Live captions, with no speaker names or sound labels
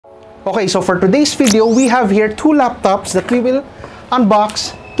Okay, so for today's video, we have here two laptops that we will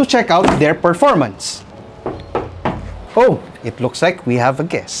unbox to check out their performance. Oh, it looks like we have a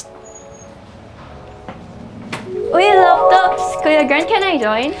guest. Uy, laptops! Kuya Grant, can I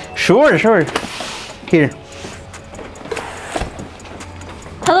join? Sure. Here.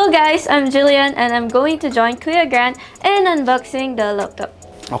 Hello guys, I'm Jillian and I'm going to join Kuya Grant in unboxing the laptop.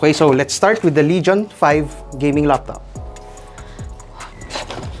 Okay, so let's start with the Legion 5 gaming laptop.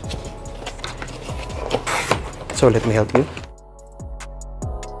 So let me help you.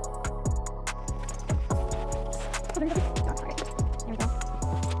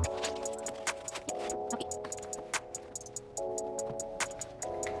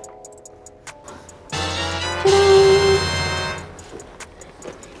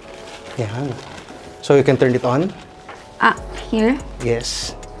 Yeah. So you can turn it on. Here?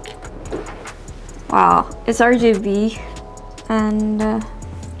 Yes. Wow, it's RGB and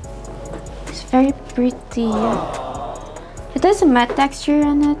it's very pretty. It has a matte texture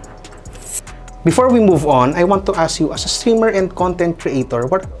on it. Before we move on, I want to ask you, as a streamer and content creator,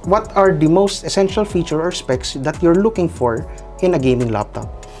 what are the most essential feature or specs that you're looking for in a gaming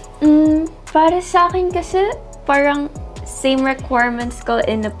laptop? Para sa akin kasi, parang same requirements ko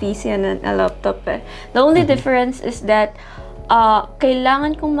in a PC and a laptop eh. The only difference is that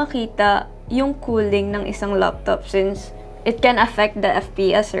kailangan kong makita yung cooling ng isang laptop since it can affect the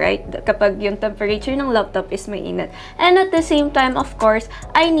FPS, right? Kapag yung temperature ng laptop is mainit. And at the same time, of course,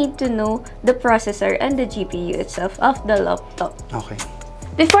 I need to know the processor and the GPU itself of the laptop. Okay.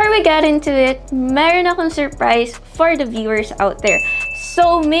 Before we get into it, meron akong surprise for the viewers out there.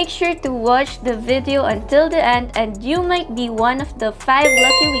 So make sure to watch the video until the end and you might be one of the 5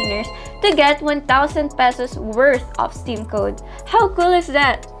 lucky winners to get 1,000 pesos worth of Steam code. How cool is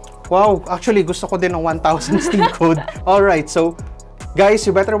that? Wow, actually gusto ko din ng 1,000 Steam code. Alright, so guys,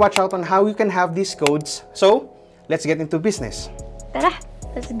 you better watch out on how you can have these codes. So, let's get into business. Tara,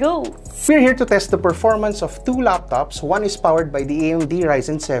 let's go! We're here to test the performance of two laptops. One is powered by the AMD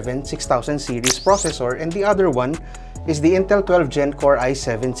Ryzen 7 6000 series processor and the other one is the Intel 12 Gen Core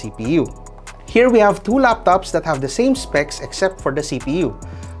i7 CPU. Here we have two laptops that have the same specs except for the CPU.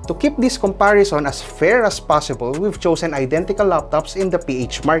 To keep this comparison as fair as possible, we've chosen identical laptops in the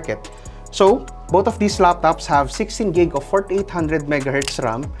PH market. So, both of these laptops have 16GB of 4800 MHz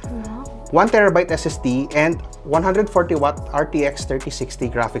RAM, 1TB SSD, and 140W RTX 3060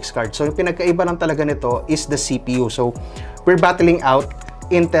 graphics card. So, yung pinagkaiba lang talaga nito is the CPU. So, we're battling out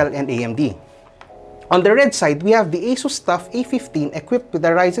Intel and AMD. On the red side, we have the Asus TUF A15 equipped with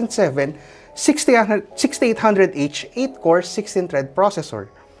the Ryzen 7 6800H 8-core 16-thread processor.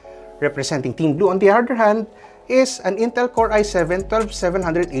 Representing Team Blue, on the other hand, is an Intel Core i7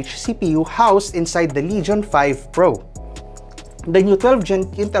 12700H CPU housed inside the Legion 5 Pro. The new 12-gen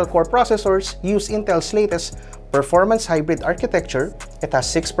Intel Core processors use Intel's latest performance hybrid architecture. It has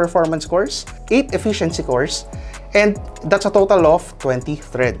 6 performance cores, 8 efficiency cores, and that's a total of 20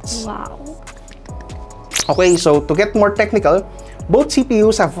 threads. Wow! Okay, so to get more technical, both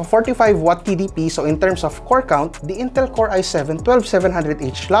CPUs have a 45W TDP, so in terms of core count, the Intel Core i7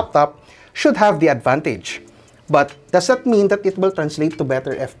 12700H laptop should have the advantage. But does that mean that it will translate to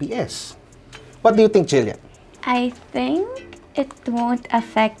better FPS? What do you think, Jillian? I think it won't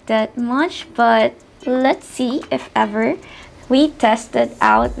affect that much, but let's see if ever we tested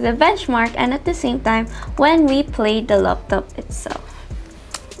out the benchmark and at the same time when we played the laptop itself.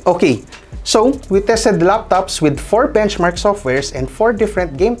 Okay. So, we tested the laptops with 4 benchmark softwares and 4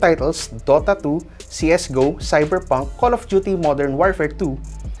 different game titles: Dota 2, CSGO, Cyberpunk, Call of Duty Modern Warfare 2.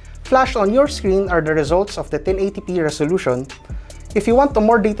 Flashed on your screen are the results of the 1080p resolution. If you want a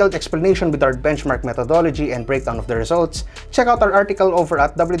more detailed explanation with our benchmark methodology and breakdown of the results, check out our article over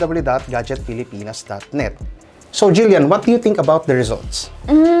at www.gadgetpilipinas.net. So, Jillian, what do you think about the results?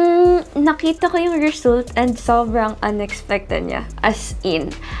 Nakita ko yung result and sobrang unexpected niya. As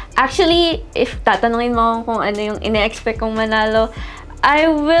in. Actually, if tatanungin mo kung ano yung ine-expect kong manalo, I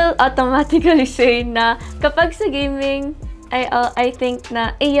will automatically say na kapag sa gaming, I think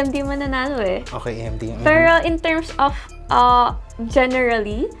na AMD mananalo eh. Okay, AMD. Pero in terms of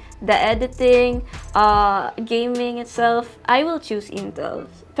generally, the editing, gaming itself, I will choose Intel.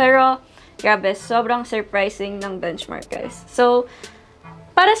 Pero grabe, sobrang surprising ng benchmark, guys. So,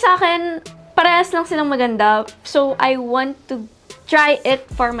 para sa akin, parehas lang silang maganda. So, I want to try it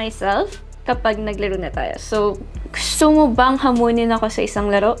for myself kapag naglaro na tayo. So, gusto mo bang hamunin ako sa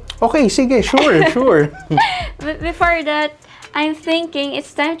isang laro? Okay, sige, sure. Before that, I'm thinking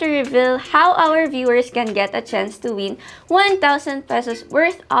it's time to reveal how our viewers can get a chance to win 1,000 pesos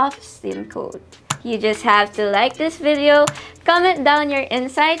worth of Steam code. You just have to like this video, comment down your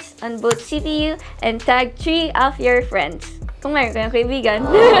insights on both CPU, and tag 3 of your friends. Kung meron kayong kaibigan,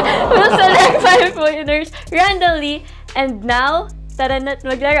 we'll select 5 winners randomly. And now, tara na't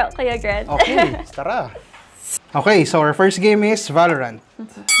maglaro. Kaya, Grant. Okay, tara. Okay, so our first game is Valorant.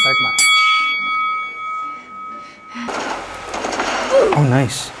 Start match. Oh,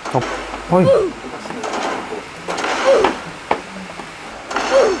 nice. Oy.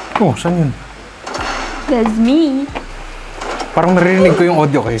 Oh, saan yun? That's me. Parang naririnig ko yung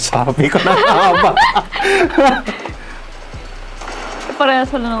audio kayo. Sabi ko na haba. Parehas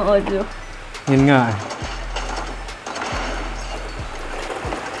pala ng audio. Yun nga eh.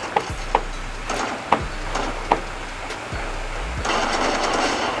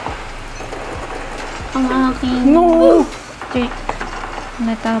 Ang aking trick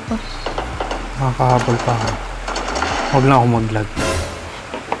natapos. Nakakahabol pa ako. Huwag na ako mag-lag.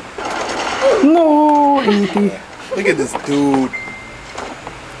 No! 80. Look at this dude.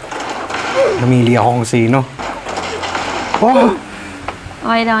 Namili ako kung sino. Oh!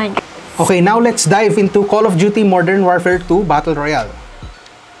 Okay lang. Okay, now let's dive into Call of Duty Modern Warfare 2 Battle Royale.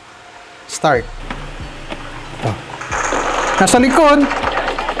 Start. Oh. Nasa likod!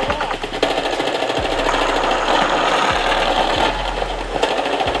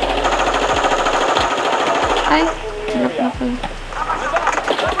 Ay, drop na pala.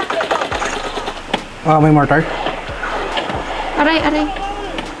 Ah, may mortar. Aray, aray.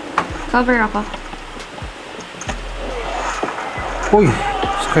 Cover ako. Uy,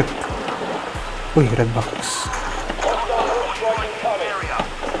 sakit. Uy, red box.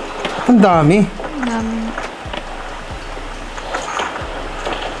 Ang dami. Ang dami.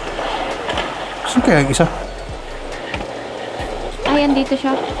 Saan kaya yung isa? Ay, andito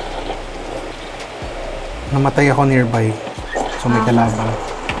siya. Namatay ako nearby. So may kalaban.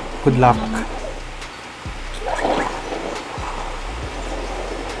 Good luck.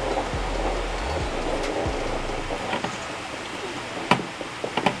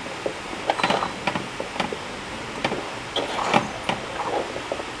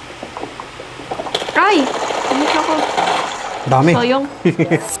 Ay! Ano ako? Dami. Soyong.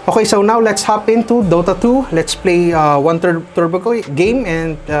 Okay, so now let's hop into Dota 2. Let's play one turbo game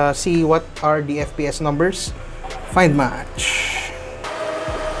and see what are the FPS numbers. Find match.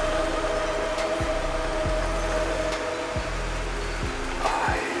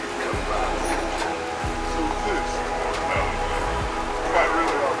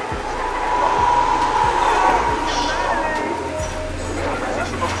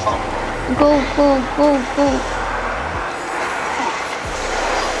 Go, go, go, go.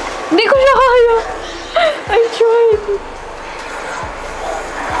 Hindi ko siya kaya. I tried.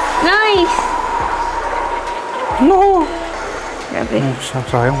 Nice! No! Grabe.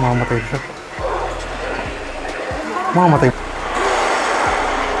 Sayang, mamamatay siya. Mamamatay.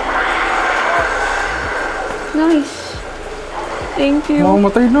 Nice. Thank you.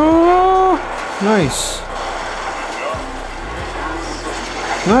 Mamamatay na! Nice.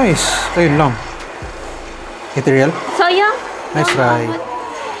 Nice. Ayun lang. Ethereal? Sayang. Nice try.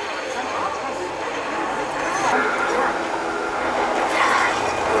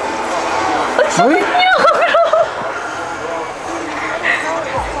 Uy!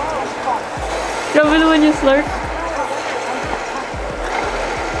 Grabe naman yung slurp.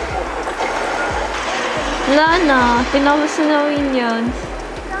 Wala na. Tinapos na namin yun.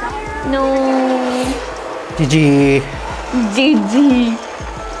 No. GG. GG.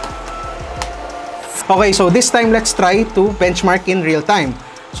 Okay, so this time let's try to benchmark in real time.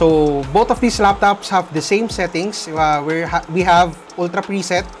 So both of these laptops have the same settings. We have ultra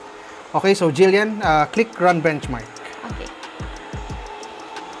preset. Okay, so Jillian, click run benchmark. Okay.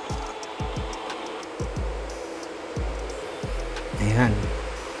 Ayan.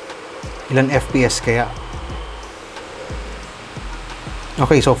 Ilan FPS kaya?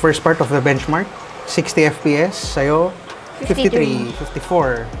 Okay, so first part of the benchmark, 60 FPS. Sa'yo, 53,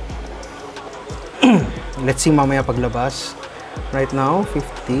 54. Let's see mamaya paglabas. Right now,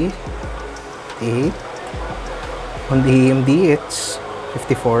 58. On the AMD, it's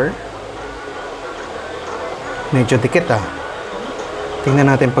 54. Medyo dikit ah. Tingnan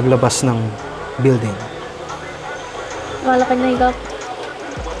natin paglabas ng building. Malaki na yung gap.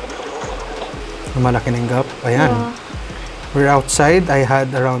 Malaki na yung gap. Ayan. We're outside. I had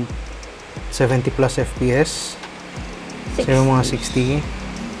around 70 plus FPS. So yung mga 60.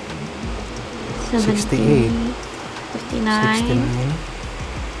 68. 59. 69.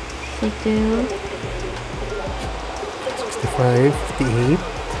 62. 65. 58.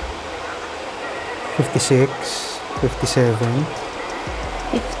 56. 57.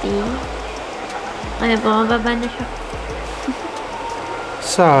 50. Ano ba? Mababa na siya.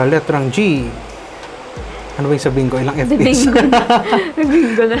 Sa letrang G, ano ba yung sabihin ko? Ilang FPS?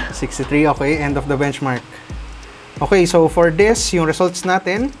 Bingo na. 63, okay. End of the benchmark. Okay, so for this, yung results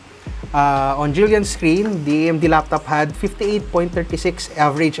natin, on Jillian's screen, the AMD laptop had 58.36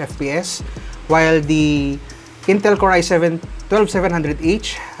 average FPS, while the Intel Core i7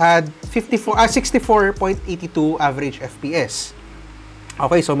 12700H had 64.82 average FPS.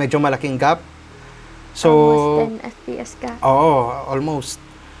 Okay, so medyo malaking gap. So, almost 10 FPS ka. Oo, almost.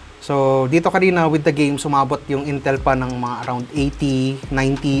 So, dito kanina with the game, sumabot yung Intel pa ng mga around 80,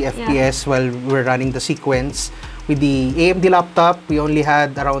 90 FPS while we're running the sequence. With the AMD laptop, we only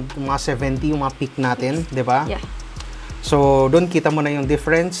had around mga 70 yung mga peak natin, di ba? Yeah. So, doon kita mo na yung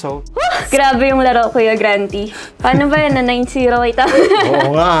difference. So, grabe yung laro ko yung Granty. Paano ba yan? Na 9-0 ito?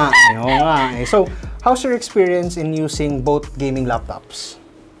 oo nga. So, how's your experience in using both gaming laptops?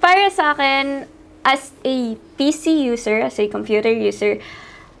 Para sa akin, as a PC user, as a computer user,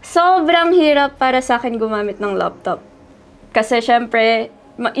 sobrang hirap para sa akin gumamit ng laptop. Kasi syempre,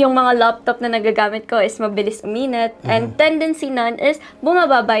 yung mga laptop na nagagamit ko is mabilis uminit, and tendency nun is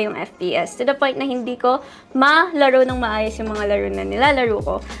bumababa yung FPS to the point na hindi ko malaro ng maayos yung mga laro na nilalaro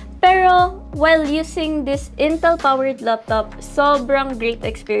ko. Pero while using this Intel-powered laptop, sobrang great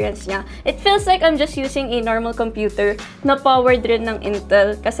experience niya. It feels like I'm just using a normal computer na powered rin ng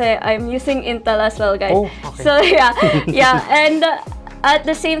Intel kasi I'm using Intel as well, guys. Oh, okay. So yeah, and at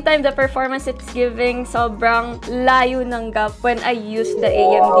the same time, the performance it's giving, sobrang layo ng gap when I use the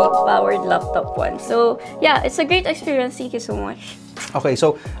AMD-powered laptop one. So, yeah, it's a great experience. Thank you so much. Okay,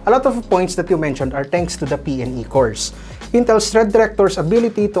 so a lot of points that you mentioned are thanks to the P&E cores. Intel's Thread Director's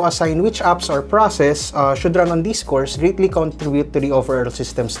ability to assign which apps or process should run on these cores greatly contribute to the overall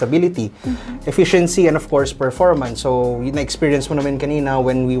system stability, efficiency, and of course, performance. So, yun na-experience mo naman kanina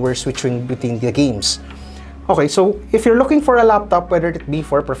when we were switching between the games. Okay, so if you're looking for a laptop, whether it be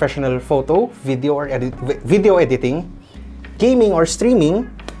for professional photo, video, or video editing, gaming, or streaming,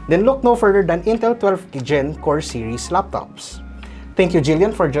 then look no further than Intel 12th Gen Core Series laptops. Thank you,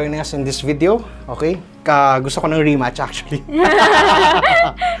 Jillian, for joining us in this video. Okay, gusto ko ng rematch actually.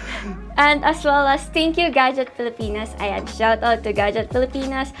 And as well as thank you, Gadget Pilipinas. Ayan, shout out to Gadget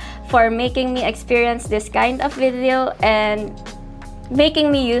Pilipinas for making me experience this kind of video and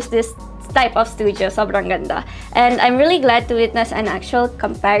making me use this type of studio. Sobrang ganda. And I'm really glad to witness an actual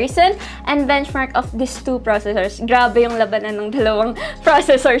comparison and benchmark of these two processors. Grabe yung labanan ng dalawang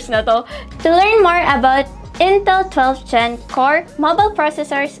processors na to. To learn more about Intel 12th Gen Core mobile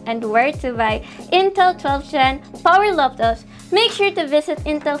processors and where to buy Intel 12th Gen power laptops, make sure to visit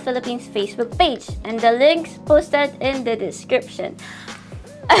Intel Philippines Facebook page and the links posted in the description.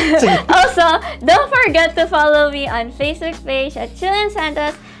 Also, don't forget to follow me on Facebook page at Jillian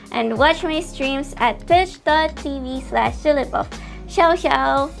Santos and watch my streams at twitch.tv/Jillipuff. Ciao,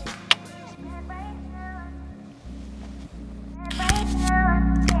 ciao!